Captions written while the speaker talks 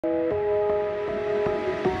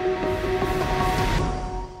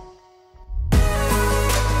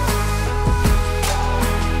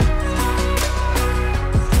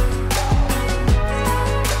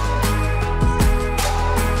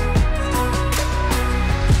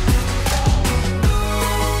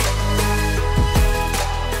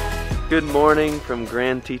Good morning from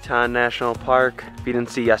Grand Teton National Park. If you didn't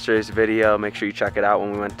see yesterday's video, make sure you check it out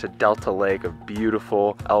when we went to Delta Lake, a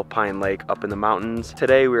beautiful alpine lake up in the mountains.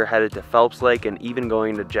 Today we are headed to Phelps Lake and even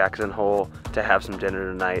going to Jackson Hole to have some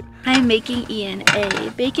dinner tonight. I'm making Ian a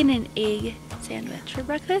bacon and egg sandwich for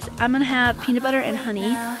breakfast. I'm gonna have peanut butter and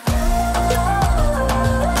honey.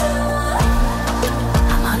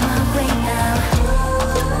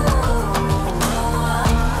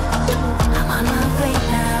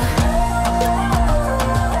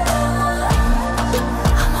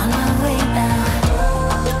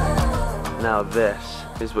 Now this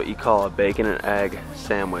is what you call a bacon and egg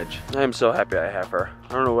sandwich. I am so happy I have her.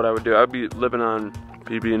 I don't know what I would do. I'd be living on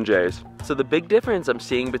PB&Js. So the big difference I'm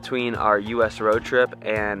seeing between our US road trip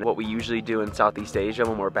and what we usually do in Southeast Asia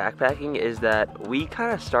when we're backpacking is that we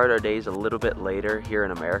kind of start our days a little bit later here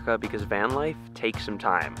in America because van life takes some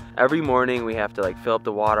time. Every morning we have to like fill up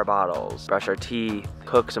the water bottles, brush our teeth,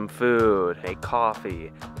 cook some food, make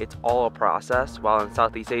coffee. It's all a process. While in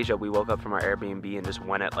Southeast Asia, we woke up from our Airbnb and just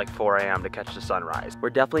went at like 4 a.m. to catch the sunrise.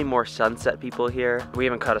 We're definitely more sunset people here. We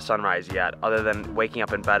haven't caught a sunrise yet, other than waking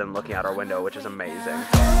up in bed and looking out our window, which is amazing.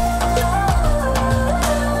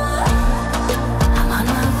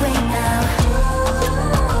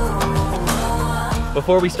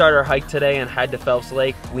 Before we start our hike today and head to Phelps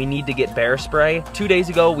Lake, we need to get bear spray. 2 days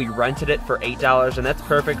ago, we rented it for $8, and that's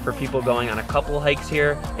perfect for people going on a couple hikes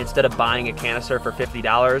here instead of buying a canister for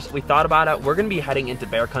 $50. We thought about it. We're gonna be heading into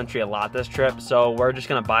bear country a lot this trip, so we're just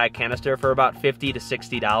gonna buy a canister for about $50 to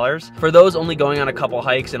 $60. For those only going on a couple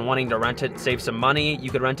hikes and wanting to rent it and save some money, you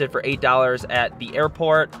could rent it for $8 at the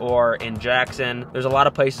airport or in Jackson. There's a lot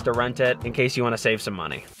of places to rent it in case you wanna save some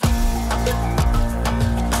money.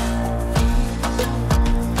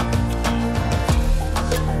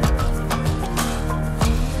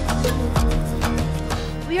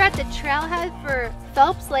 We're at the trailhead for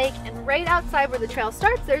Phelps Lake, and right outside where the trail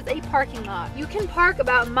starts, there's a parking lot. You can park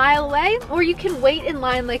about a mile away, or you can wait in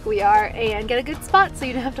line like we are and get a good spot so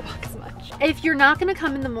you don't have to walk as much. If you're not gonna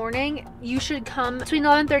come in the morning, you should come between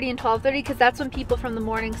 11:30 and 12:30 because that's when people from the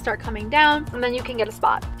morning start coming down, and then you can get a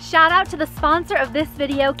spot. Shout out to the sponsor of this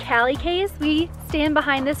video, Cali Case. We stand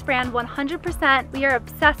behind this brand 100%. We are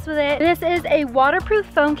obsessed with it. This is a waterproof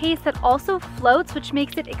phone case that also floats, which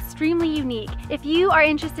makes it extremely unique. If you are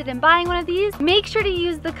interested in buying one of these, make sure to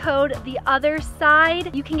use the code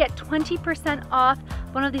THEOTHERSIDE. You can get 20% off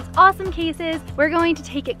one of these awesome cases. We're going to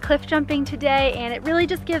take it cliff jumping today, and it really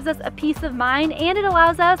just gives us a peace of mind, and it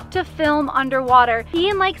allows us to film underwater.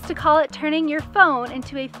 Ian likes to call it turning your phone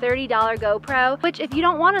into a $30 GoPro, which if you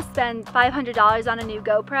don't want to spend $500 on a new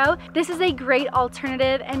GoPro, this is a great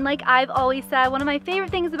alternative. And like I've always said, one of my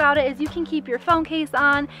favorite things about it is you can keep your phone case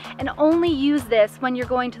on and only use this when you're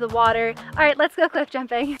going to the water. All right, let's go cliff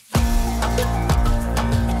jumping.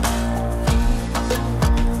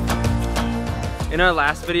 In our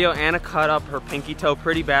last video, Anna cut up her pinky toe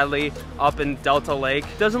pretty badly up in Delta Lake.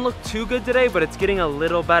 Doesn't look too good today, but it's getting a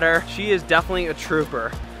little better. She is definitely a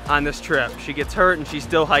trooper on this trip. She gets hurt and she's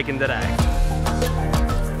still hiking today.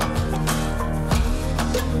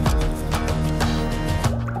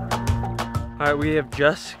 All right, we have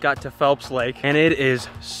just got to Phelps Lake and it is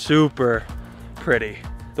super pretty.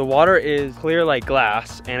 The water is clear like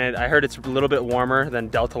glass, and I heard it's a little bit warmer than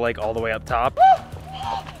Delta Lake all the way up top.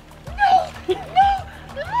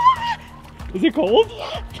 Is it cold?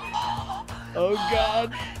 Oh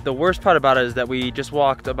God. The worst part about it is that we just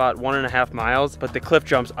walked about 1.5 miles, but the cliff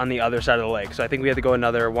jump's on the other side of the lake. So I think we had to go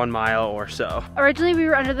another 1 mile or so. Originally we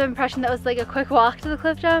were under the impression that was like a quick walk to the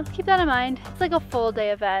cliff jump. Keep that in mind. It's like a full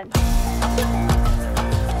day event.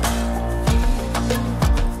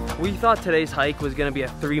 We thought today's hike was gonna be a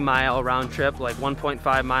 3-mile round trip, like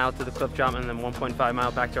 1.5 mile to the cliff jump and then 1.5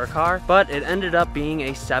 mile back to our car, but it ended up being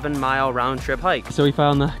a 7-mile round trip hike. So we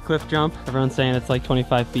found the cliff jump. Everyone's saying it's like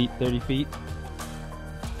 25 feet, 30 feet.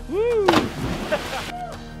 Woo!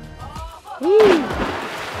 Woo!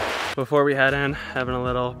 Before we head in, having a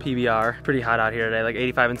little PBR. Pretty hot out here today, like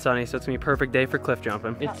 85 and sunny, so it's gonna be a perfect day for cliff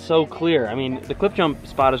jumping. It's so clear. I mean, the cliff jump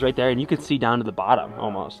spot is right there and you can see down to the bottom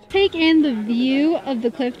almost. Take in the view of the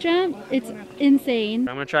cliff jump. It's insane.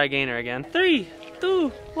 I'm gonna try gainer again. 3, 2,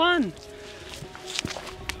 1.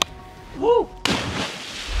 Woo!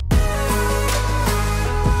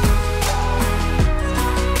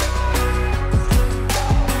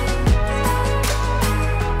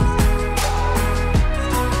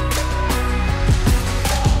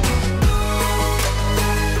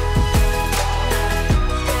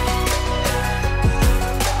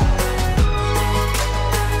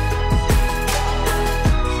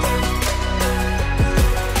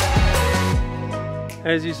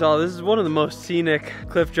 As you saw, this is one of the most scenic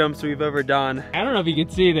cliff jumps we've ever done. I don't know if you can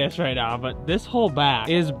see this right now, but this whole back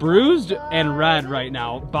is bruised and red right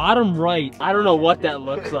now. Bottom right, I don't know what that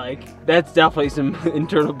looks like. That's definitely some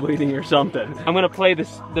internal bleeding or something. I'm gonna play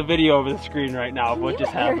the video over the screen right now of what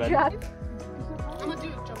just happened.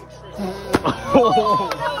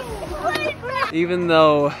 Even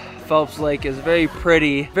though Phelps Lake is very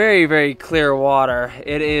pretty, very, very clear water,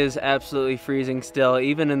 it is absolutely freezing still,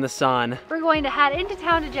 even in the sun. We're going to head into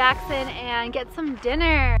town to Jackson and get some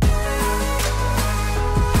dinner.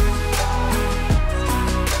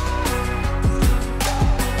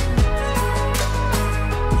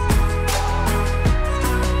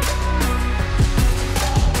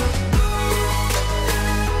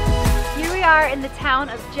 In the town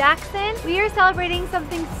of Jackson. We are celebrating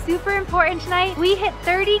something super important tonight. We hit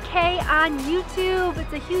 30K on YouTube.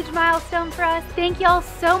 It's a huge milestone for us. Thank y'all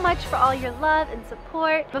so much for all your love and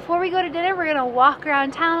support. Before we go to dinner, we're gonna walk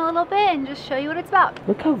around town a little bit and just show you what it's about.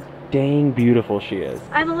 Look how dang beautiful she is.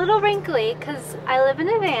 I'm a little wrinkly because I live in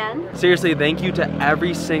a van. Seriously, thank you to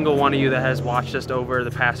every single one of you that has watched us over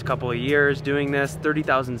the past couple of years doing this.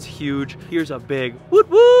 30,000 is huge. Here's a big woot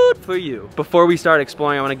woot for you. Before we start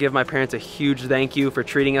exploring, I want to give my parents a huge thank you for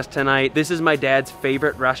treating us tonight. This is my dad's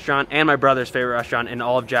favorite restaurant and my brother's favorite restaurant in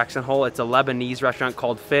all of Jackson Hole. It's a Lebanese restaurant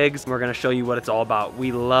called Figs. We're gonna show you what it's all about.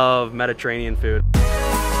 We love Mediterranean food.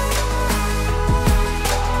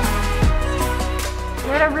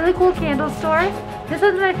 We're at a really cool candle store. This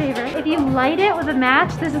one's my favorite. If you light it with a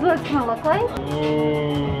match, this is what it's gonna look like.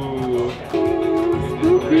 Ooh.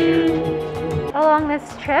 Along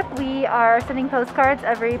this trip, we are sending postcards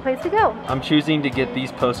every place we go. I'm choosing to get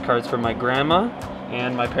these postcards for my grandma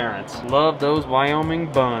and my parents. Love those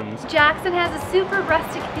Wyoming buns. Jackson has a super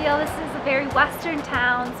rustic feel. This is a very western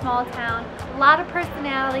town, small town. A lot of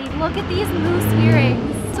personality. Look at these moose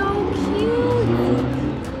earrings. So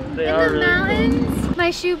cute. They In are the really mountains. Cool.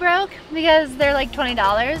 My shoe broke because they're like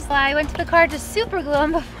 $20. I went to the car to super glue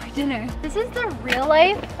them before dinner. This is the real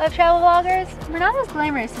life of travel vloggers. We're not as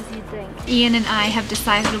glamorous as you'd think. Ian and I have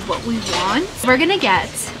decided what we want. We're gonna get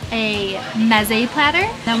a meze platter.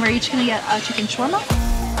 Then we're each gonna get a chicken shawarma.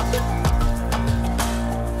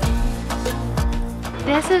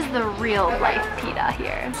 This is the real life pita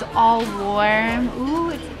here. It's all warm. Ooh,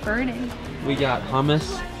 it's burning. We got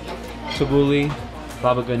hummus, tabbouleh,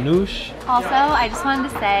 baba ganoush. Also, I just wanted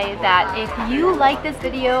to say that if you like this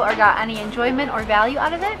video or got any enjoyment or value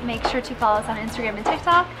out of it, make sure to follow us on Instagram and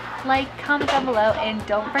TikTok, like, comment down below, and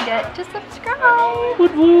don't forget to subscribe.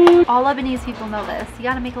 Woot woot. All Lebanese people know this. You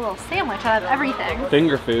gotta make a little sandwich out of everything.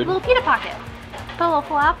 Finger food. A little pita pocket. Put a little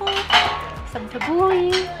falafel. Some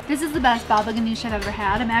tabbouleh. This is the best baba ganoush I've ever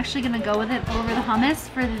had. I'm actually gonna go with it over the hummus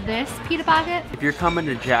for this pita pocket. If you're coming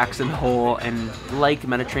to Jackson Hole and like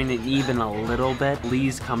Mediterranean even a little bit,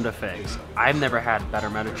 please come to Figs. I've never had better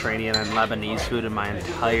Mediterranean and Lebanese food in my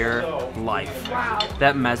entire life. Wow.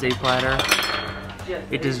 That meze platter,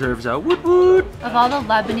 it deserves a woot woot. Of all the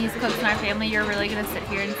Lebanese cooks in our family, you're really gonna sit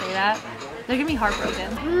here and say that? They're gonna be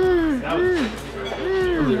heartbroken.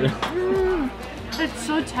 It's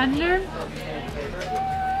so tender.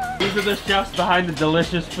 These are the chefs behind the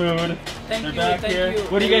delicious food. Thank They're you, back thank here. you.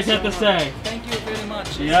 What do you guys have to say? Thank you very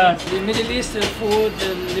much. Yes. The Middle East food,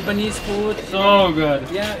 the Lebanese food. So good.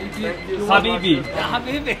 Yeah, if you Habibi.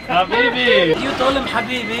 Habibi. Habibi. You told him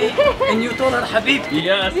Habibi, and you told her Habibki.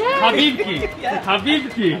 Yes. Habibki.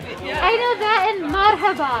 Habibki. I know that in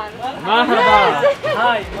marhaba. Marhaba.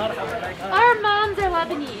 Hi, marhaba. Like, hi. Our moms are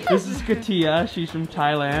Lebanese. This is Katia. She's from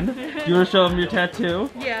Thailand. Do you want to show them your tattoo?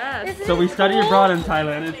 Yes. So we study abroad in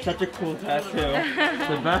Thailand. It's such a cool tattoo. It's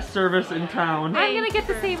the best service in town. I'm gonna get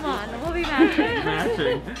the same one. We'll be matching.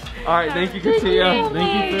 Matching. All right, thank you, Katia.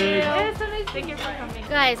 Thank you, Fig. It was so nice. Thank you for coming.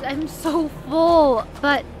 Guys, I'm so full,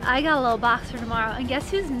 but I got a little box for tomorrow, and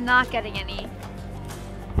guess who's not getting any?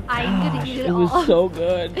 I'm gonna eat it all. It was so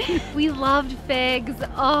good. We loved Figs.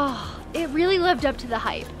 Oh, it really lived up to the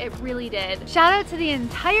hype. It really did. Shout out to the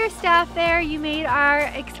entire staff there. You made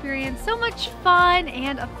our experience so much fun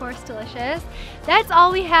and of course delicious. That's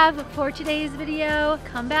all we have for today's video.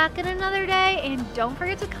 Come back in another day and don't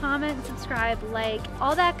forget to comment, subscribe, like,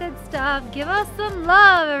 all that good stuff. Give us some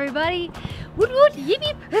love, everybody. Woot woot, yip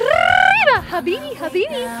yip, habibi,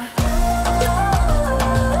 habibi.